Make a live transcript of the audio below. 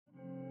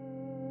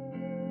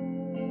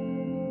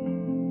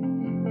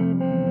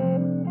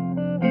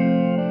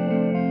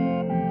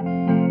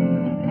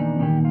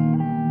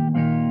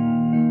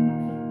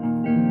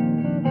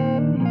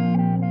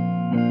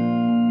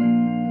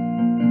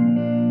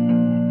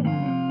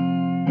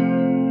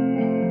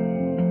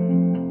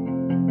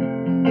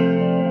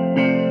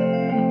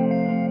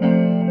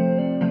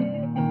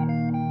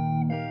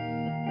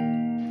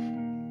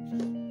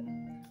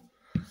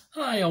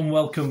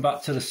welcome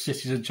back to the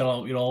Citizen channel. I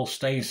hope you're all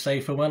staying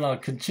safe and well. I'll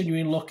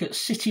continuing look at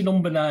City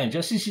number 9.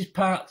 Yes, this is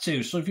part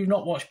 2. So if you've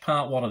not watched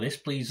part 1 of this,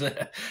 please,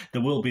 there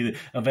will be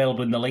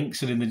available in the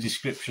links and in the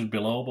description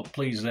below. But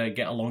please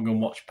get along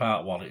and watch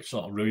part 1. It's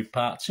sort of ruined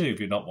part 2 if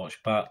you've not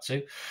watched part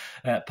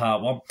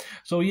 1.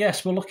 So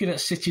yes, we're looking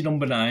at City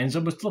number 9s,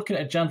 and we're looking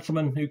at a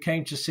gentleman who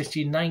came to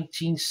City in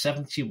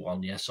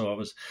 1971. Yeah, so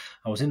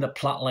I was in the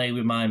Platt Lane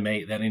with my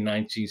mate then in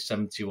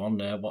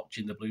 1971,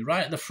 watching the Blue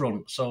right at the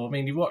front. So I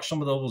mean, you watch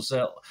some of those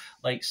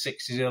late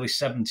 60s, early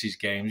 70s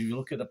games. If you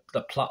look at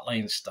the Platt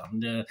Lane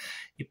stand,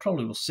 you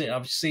probably will see.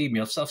 I've seen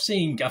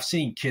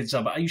kids.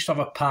 I used to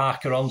have a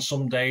Parker on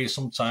some days.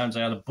 Sometimes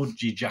I had a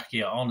budgie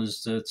jacket on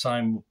as the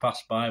time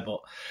passed by. But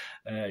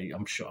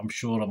I'm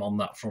sure I'm on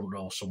that front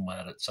row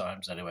somewhere at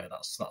times. Anyway,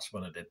 that's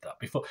when I did that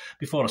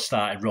before I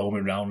started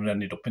roaming around and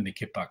ended up in the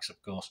Kippax,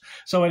 of course.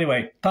 So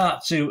anyway,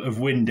 part 2 of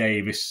Wyn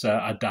Davies.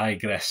 I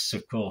digress,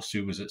 of course,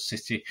 who was at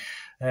City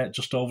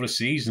just over a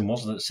season,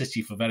 wasn't at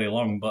City for very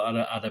long, but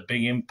had a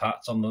big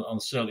impact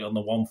certainly on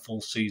the one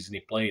full season he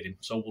played in.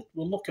 So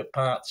we'll look at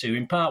part 2.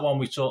 In part 1,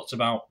 we talked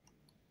about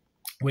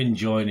Wyn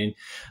joining,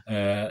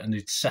 and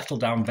he'd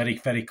settled down very,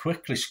 very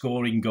quickly,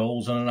 scoring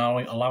goals and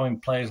allowing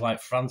players like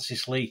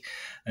Francis Lee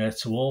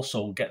to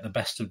also get the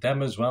best of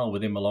them as well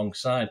with him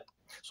alongside.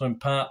 So in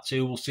part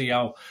 2, we'll see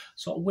how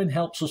sort of Wyn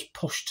helps us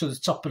push to the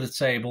top of the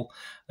table,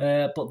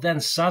 but then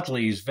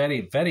sadly his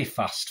very, very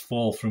fast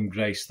fall from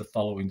grace the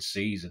following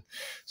season.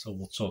 So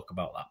we'll talk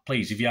about that.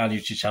 Please, if you are new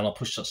to the channel,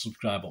 push that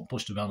subscribe button,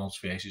 push the bell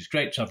notifications. It's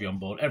great to have you on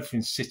board.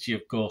 Everything's City,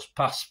 of course,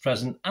 past,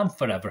 present and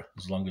forever,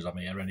 as long as I'm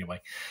here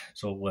anyway.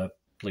 So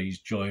please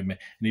join me.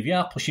 And if you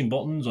are pushing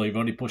buttons, or you've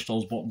already pushed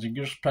those buttons, you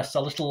can just press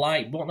that little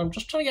like button. I'm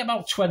just trying to get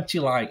about 20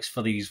 likes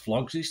for these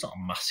vlogs. It's not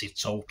a massive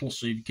total,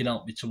 so if you can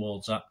help me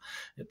towards that,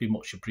 it'd be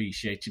much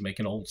appreciated. Make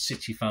an old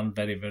City fan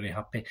very, very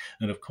happy.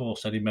 And of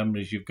course, any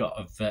memories you've got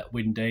of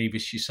Wyn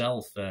Davies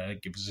yourself,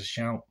 give us a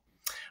shout.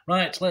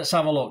 Right, let's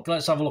have a look.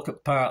 Let's have a look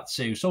at part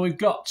 2. So we've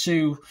got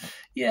a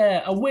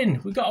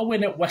win. We've got a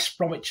win at West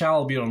Bromwich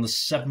Albion on the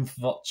 7th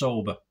of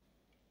October.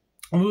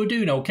 And we were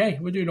doing okay.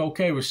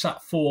 We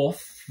sat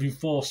 4th in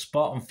 4th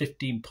spot on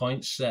 15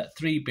 points,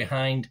 3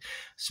 behind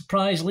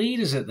surprise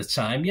leaders at the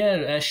time.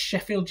 Yeah,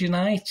 Sheffield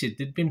United.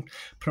 They'd been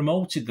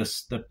promoted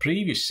the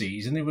previous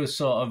season. They were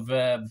sort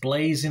of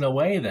blazing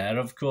away there.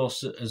 Of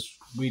course, as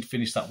we'd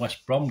finished that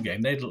West Brom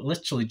game, they'd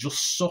literally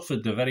just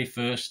suffered the very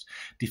first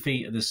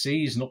defeat of the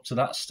season. Up to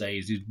that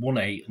stage, they'd won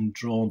 8 and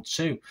drawn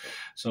 2.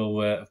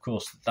 So, of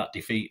course, that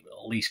defeat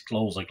at least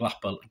closed the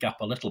gap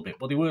a little bit.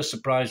 But they were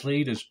surprise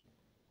leaders.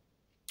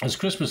 As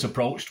Christmas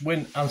approached,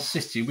 Wyn and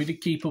City, we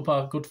did keep up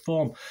our good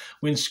form.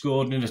 Wyn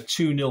scored in a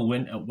 2-0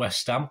 win at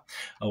West Ham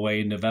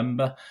away in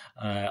November.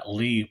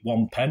 Lee,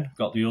 1 pen,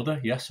 got the other,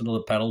 yes,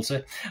 another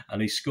penalty. And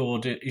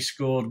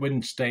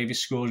Wyn Davies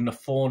scored in a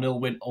 4-0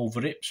 win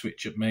over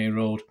Ipswich at Main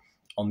Road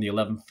on the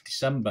 11th of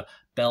December.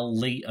 Bell,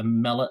 Lee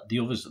and Mellett, the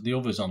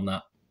others on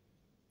that.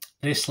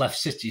 This left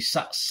City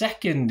sat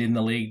second in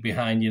the league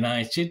behind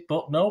United,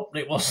 but no,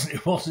 it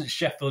wasn't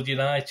Sheffield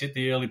United,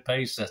 the early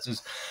pace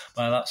setters.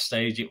 By that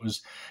stage, it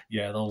was,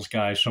 those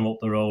guys from up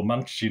the road,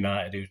 Manchester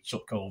United, who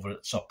took over at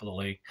the top of the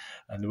league,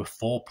 and they were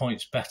 4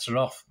 points better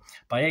off.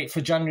 By 8th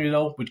of January,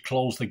 though, we'd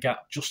closed the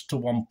gap just to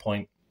 1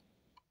 point.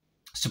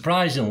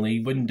 Surprisingly,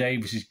 Wyn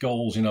Davies'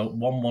 goals in a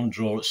 1-1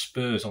 draw at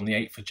Spurs on the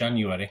 8th of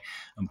January,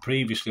 and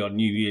previously on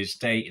New Year's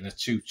Day in a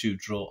 2-2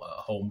 draw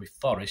at home with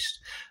Forest.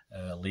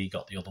 Lee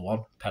got the other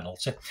one,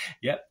 penalty.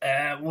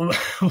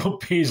 Would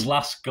be his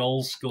last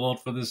goal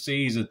scored for the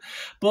season.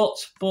 But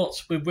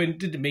with Wyn,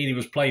 didn't mean he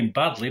was playing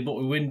badly, but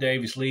with Wyn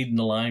Davies leading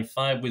the line,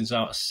 5 wins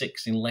out of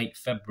 6 in late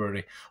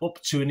February,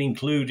 up to and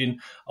including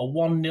a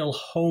 1-0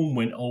 home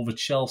win over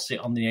Chelsea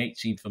on the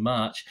 18th of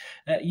March.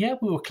 We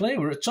were clear.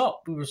 We were at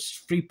top. We were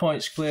 3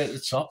 points clear at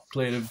the top,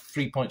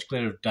 3 points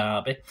clear of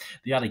Derby.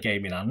 They had a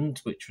game in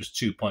hand, which was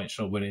 2 points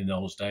for a win in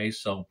those days,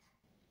 so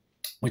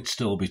we'd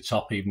still be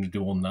top even if they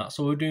won that.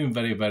 So we're doing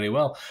very, very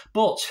well.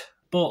 But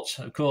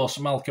of course,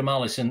 Malcolm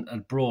Allison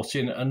had brought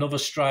in another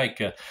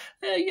striker.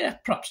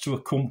 Perhaps to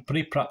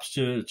accompany, perhaps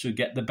to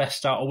get the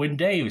best out of Wyn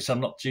Davies.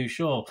 I'm not too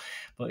sure.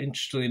 But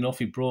interestingly enough,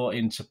 he brought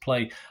in to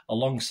play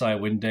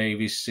alongside Wyn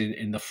Davies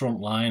in the front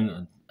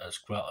line,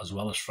 as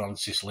well as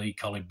Francis Lee,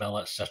 Colin Bell,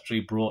 etc. He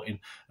brought in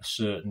a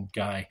certain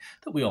guy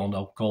that we all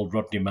know called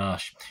Rodney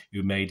Marsh,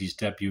 who made his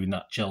debut in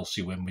that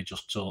Chelsea win we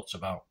just talked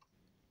about.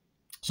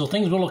 So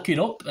things were looking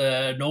up.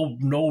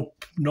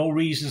 No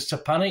reasons to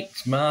panic.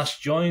 Marsh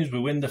joins. We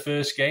win the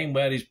first game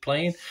where he's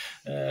playing.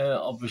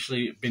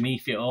 Obviously,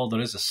 beneath it all,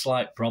 there is a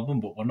slight problem,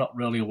 but we're not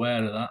really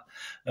aware of that.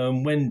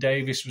 Wyn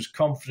Davies was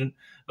confident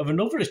of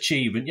another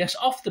achievement. Yes,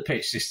 off the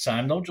pitch this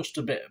time, though, just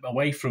a bit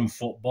away from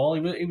football.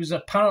 He was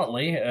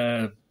apparently,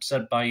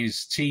 said by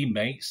his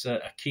teammates,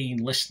 a keen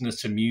listener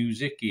to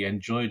music. He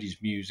enjoyed his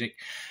music.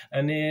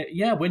 And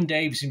Wyn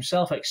Davies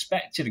himself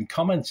expected and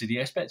commented he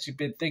expected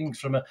big things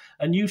from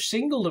a new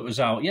single that was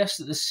out. Yes,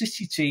 that the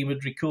City team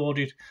had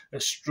recorded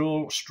at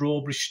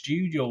Strawberry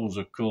Studios,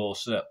 of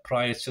course,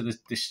 prior to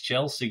this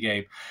Chelsea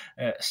game.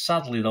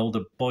 Sadly, though,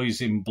 the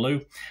Boys in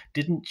Blue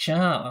didn't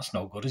chart. That's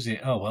no good, is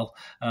it? Oh, well,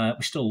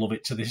 we still love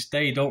it to this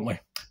day, don't we?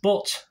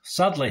 But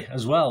sadly,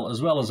 as well as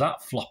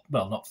that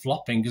not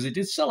flopping, because it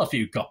did sell a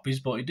few copies,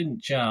 but it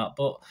didn't chart.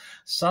 But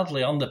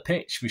sadly, on the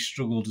pitch, we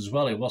struggled as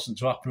well. It wasn't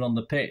to happen on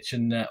the pitch.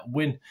 And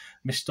Wyn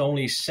missed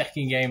only his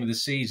second game of the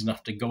season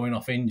after going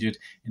off injured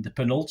in the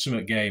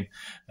penultimate game.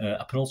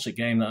 A penultimate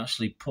game that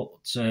actually put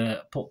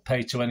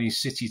pay to any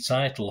City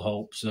title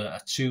hopes. A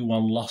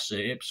 2-1 loss at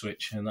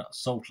Ipswich, and that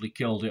totally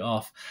killed it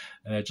off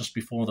just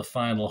before the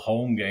final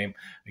home game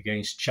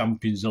against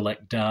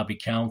champions-elect Derby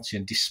County.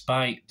 And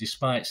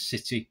despite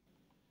City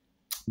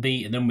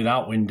beating them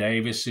without Wyn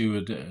Davies, who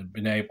had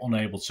been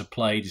unable to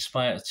play,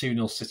 despite a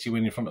 2-0 City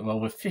win in front of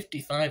over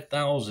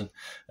 55,000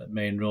 at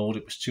Main Road,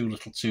 it was too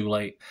little too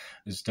late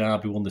as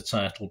Derby won the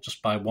title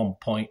just by 1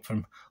 point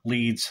from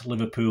Leeds,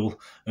 Liverpool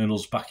and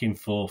us back in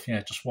fourth.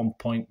 Yeah, just 1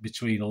 point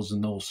between us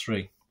and those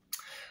three.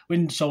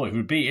 So if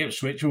we beat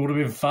Ipswich, we would have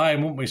been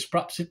fine, wouldn't we?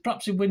 Perhaps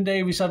if Wyn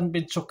Davies hadn't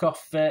been took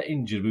off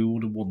injured, we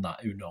would have won that.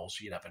 Who knows?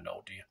 You never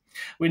know, do you?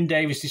 Wyn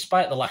Davies,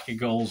 despite the lack of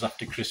goals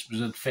after Christmas,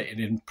 had fitted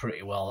in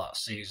pretty well that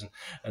season.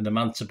 And the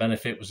man to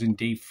benefit was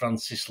indeed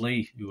Francis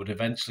Lee, who would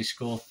eventually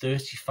score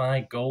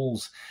 35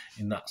 goals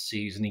in that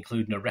season,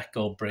 including a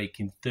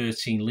record-breaking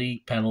 13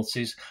 league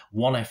penalties,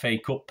 1 FA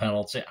Cup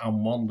penalty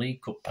and 1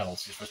 League Cup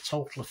penalty, for a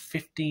total of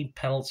 15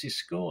 penalties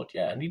scored.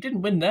 Yeah, and he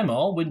didn't win them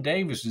all. Wyn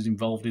Davies was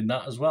involved in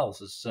that as well.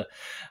 So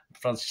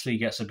Francis Lee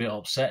gets a bit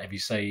upset if you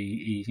say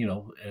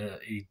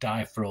he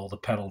dived for all the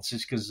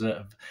penalties, because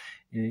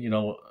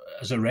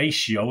as a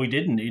ratio, he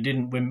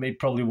didn't win. He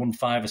probably won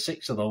 5 or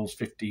 6 of those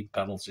 15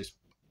 penalties.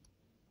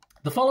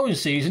 The following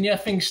season,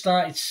 things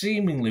started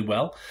seemingly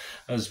well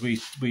as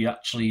we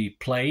actually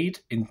played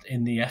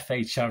in the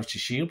FA Charity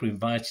Shield. We were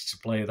invited to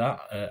play that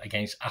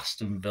against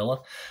Aston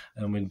Villa,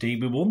 and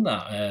indeed we won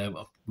that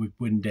with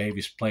Wyn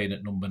Davies playing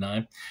at number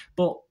 9.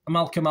 But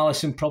Malcolm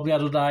Allison probably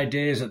had other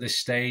ideas at this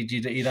stage.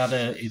 He'd had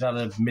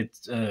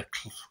a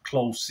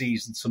close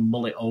season to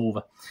mull it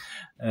over,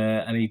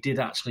 and he did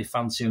actually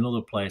fancy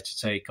another player to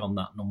take on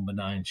that number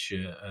 9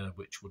 shirt,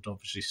 which would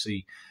obviously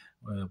see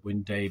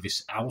Wyn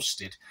Davies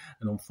ousted.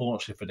 And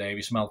unfortunately for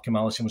Davies, Malcolm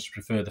Allison was to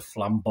prefer the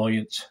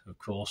flamboyant, of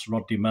course,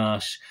 Rodney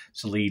Marsh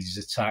to lead his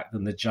attack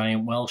than the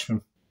giant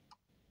Welshman.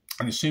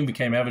 And it soon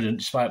became evident,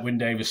 despite Wyn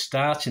Davies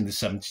starting the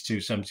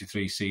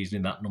 72-73 season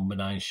in that number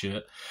 9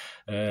 shirt,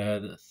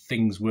 that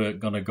things weren't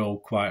going to go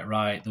quite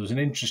right. There was an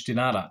interesting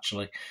ad,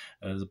 actually.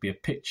 There'll be a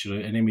picture,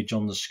 an image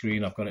on the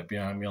screen. I've got it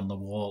behind me on the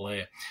wall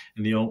here,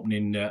 in the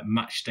opening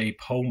match day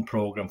home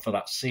programme for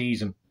that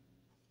season.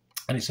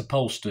 And it's a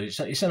poster.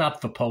 It's an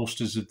ad for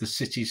posters of the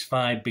City's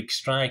 5 big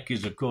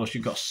strikers. Of course,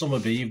 you've got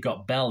Summerby, you've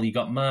got Bell, you've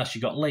got Marsh,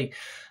 you've got Lee.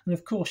 And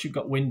of course, you've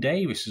got Wyn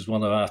Davies as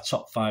one of our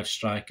top 5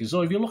 strikers.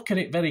 So if you look at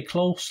it very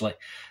closely,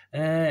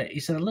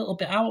 he's a little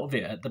bit out of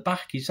it at the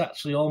back. He's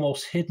actually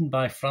almost hidden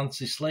by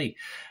Francis Lee.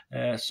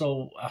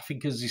 So I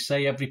think, as you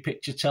say, every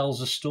picture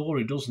tells a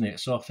story, doesn't it?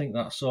 So I think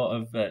that sort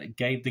of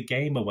gave the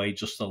game away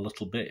just a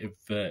little bit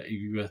if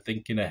you were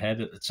thinking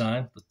ahead at the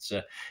time.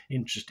 But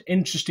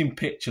interesting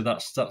picture.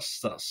 That's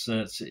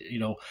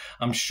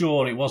I'm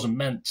sure it wasn't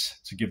meant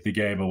to give the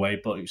game away,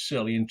 but it was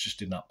certainly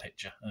interesting, that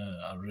picture.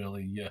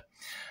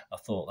 I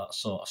thought that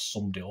sort of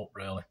summed it up,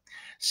 really.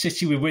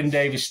 City with Wyn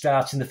Davies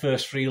starting the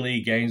first 3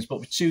 league games, but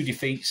with 2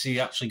 defeats, he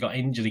actually got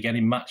injured again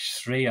in match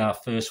 3, our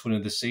first win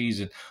of the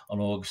season, on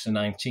August the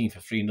 19th, a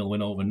 3-0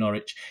 win over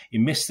Norwich. He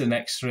missed the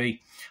next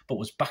 3, but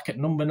was back at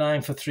number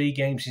 9 for 3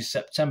 games in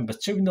September,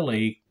 2 in the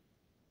league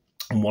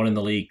and 1 in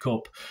the League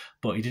Cup.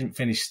 But he didn't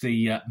finish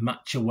the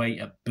match away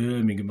at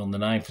Birmingham on the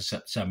 9th of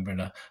September in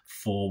a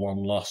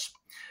 4-1 loss.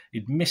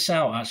 He'd miss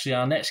out, actually.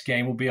 Our next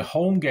game will be a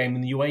home game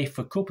in the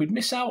UEFA Cup. He'd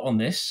miss out on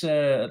this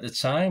at the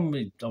time.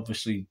 He'd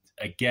obviously,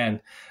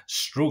 again,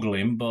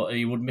 struggling, but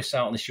he would miss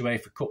out on this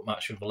UEFA Cup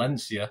match with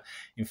Valencia.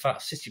 In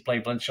fact, City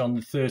played Valencia on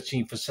the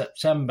 13th of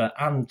September,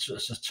 and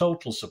it's a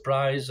total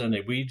surprise, and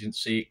we didn't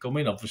see it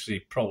coming. Obviously,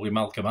 probably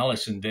Malcolm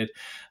Allison did,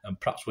 and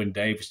perhaps Wyn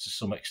Davies to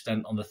some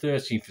extent. On the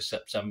 13th of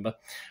September,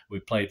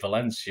 we played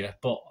Valencia,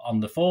 but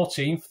on the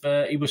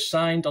 14th, he was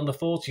signed on the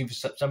 14th of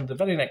September. The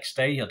very next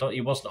day,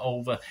 he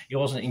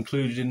wasn't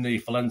included in the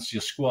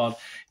Valencia squad.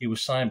 He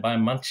was signed by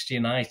Manchester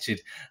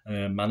United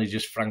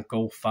managers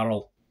Franco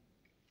Farrell.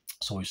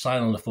 So he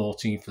signed on the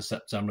 14th of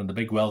September, and the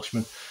big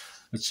Welshman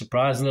had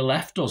surprisingly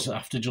left us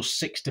after just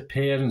 6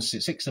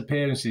 appearances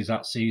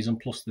that season,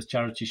 plus the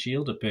Charity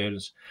Shield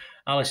appearance.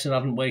 Allison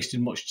hadn't wasted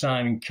much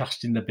time in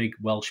casting the big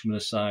Welshman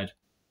aside.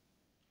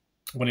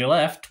 When he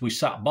left, we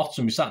sat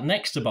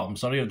next to bottom,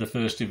 of the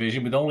first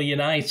division with only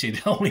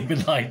United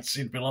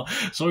below.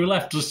 So he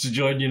left us to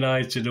join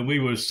United, and we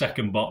were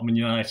second bottom and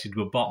United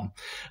were bottom.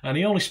 And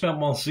he only spent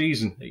one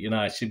season at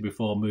United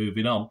before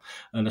moving on,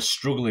 and a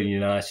struggling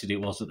United it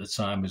was at the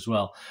time as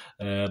well.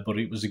 But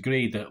it was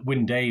agreed that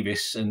Wyn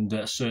Davies and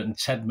a certain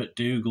Ted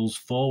McDougall's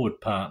forward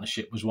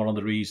partnership was one of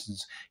the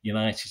reasons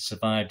United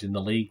survived in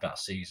the league that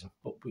season.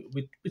 But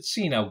we'd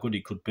seen how good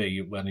he could be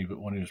when he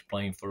was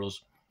playing for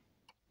us.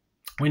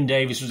 Wyn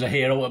Davies was a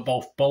hero at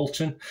both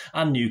Bolton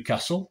and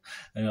Newcastle,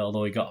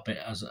 although he got a bit,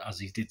 as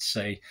he did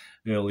say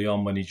early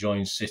on when he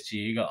joined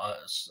City, he got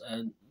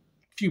a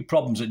few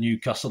problems at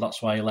Newcastle.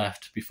 That's why he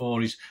left. Before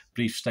his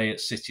brief stay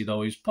at City,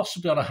 though, he was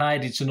possibly on a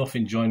hiding to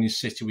nothing joining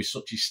City with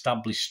such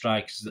established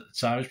strikers at the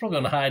time. He was probably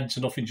on a hiding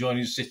to nothing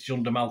joining City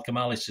under Malcolm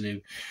Allison,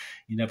 who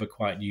you never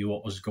quite knew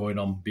what was going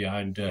on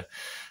behind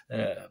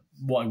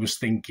what he was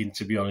thinking,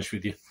 to be honest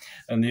with you.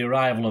 And the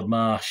arrival of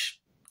Marc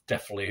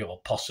definitely or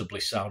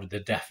possibly sounded the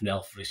death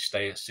knell for his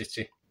stay at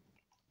City.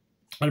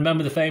 I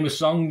remember the famous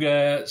song,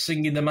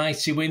 singing the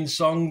Mighty Wind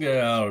song.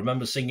 I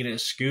remember singing it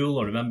at school.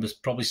 I remember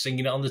probably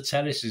singing it on the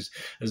terraces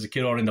as a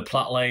kid, or in the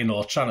Platt Lane,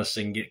 or trying to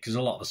sing it, because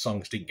a lot of the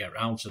songs didn't get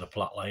round to the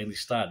Platt Lane. They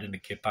started in the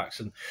Kippax,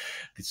 and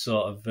they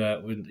sort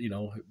of,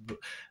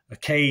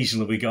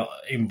 occasionally we got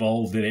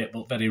involved in it,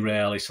 but very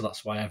rarely. So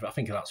that's why I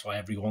think that's why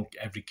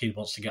every kid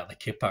wants to get the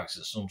Kippax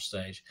at some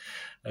stage.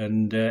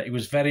 And it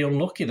was very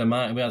unlucky.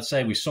 I'd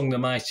say we sung the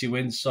Mighty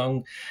Wind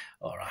song.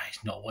 All right,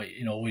 not what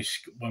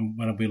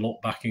when we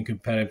look back and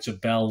compare him to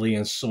Belly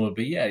and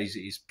Summerby, yeah,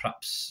 he's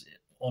perhaps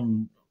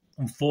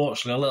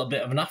unfortunately a little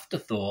bit of an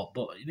afterthought,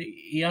 but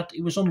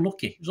he was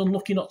unlucky. He was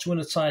unlucky not to win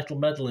a title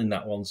medal in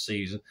that one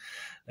season.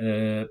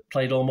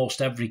 Played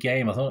almost every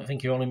game. I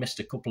think he only missed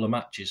a couple of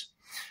matches.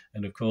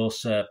 And of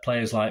course,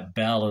 players like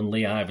Bell and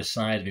Lee either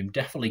side of him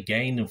definitely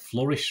gained and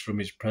flourished from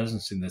his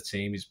presence in the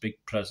team. His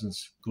big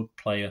presence, good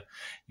player,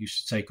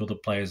 used to take other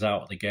players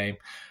out of the game.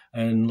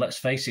 And let's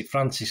face it,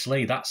 Francis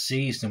Lee that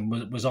season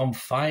was on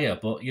fire.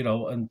 But,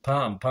 and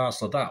part and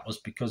parcel of that was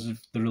because of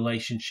the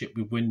relationship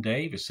with Wyn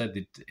Davies. Said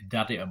they'd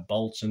had it at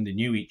Bolton, they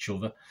knew each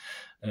other.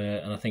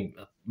 And I think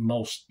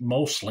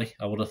mostly,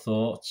 I would have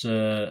thought,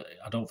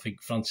 I don't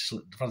think Francis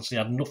Lee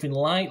had nothing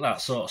like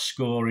that sort of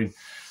scoring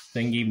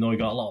thing, even though he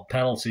got a lot of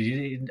penalties.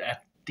 He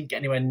didn't get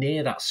anywhere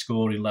near that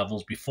scoring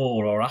levels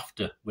before or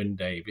after Wyn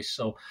Davies.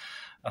 So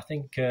I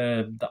think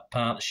that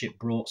partnership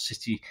brought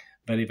City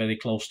very, very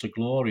close to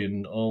glory,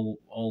 and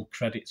all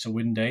credit to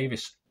Wyn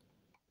Davies.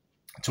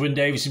 To Wyn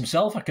Davies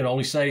himself, I can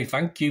only say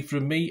thank you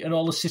from me and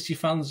all the City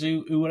fans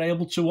who were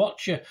able to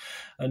watch you.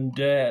 And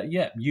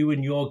you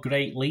and your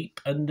great leap,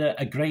 and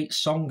a great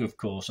song, of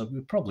course. We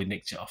probably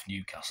nicked it off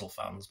Newcastle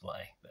fans, but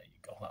hey, there you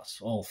go.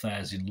 That's all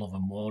fair's in love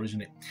and war,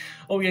 isn't it?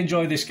 Hope you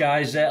enjoyed this,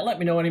 guys. Let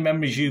me know any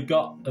memories you've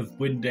got of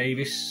Wyn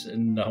Davies,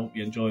 and I hope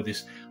you enjoy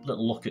this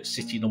little look at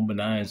City number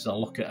 9's. I'll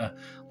look at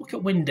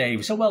Wyn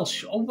Davies, a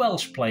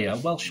Welsh player,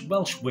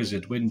 Welsh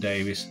wizard, Wyn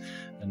Davies,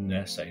 and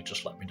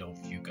just let me know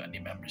if you've got any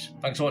memories.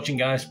 Thanks for watching,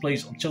 guys.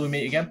 Please, until we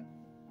meet again,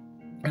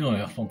 I only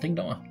have one thing,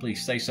 don't I?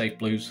 Please stay safe,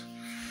 Blues.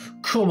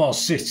 Come on,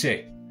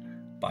 City.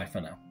 Bye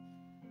for now.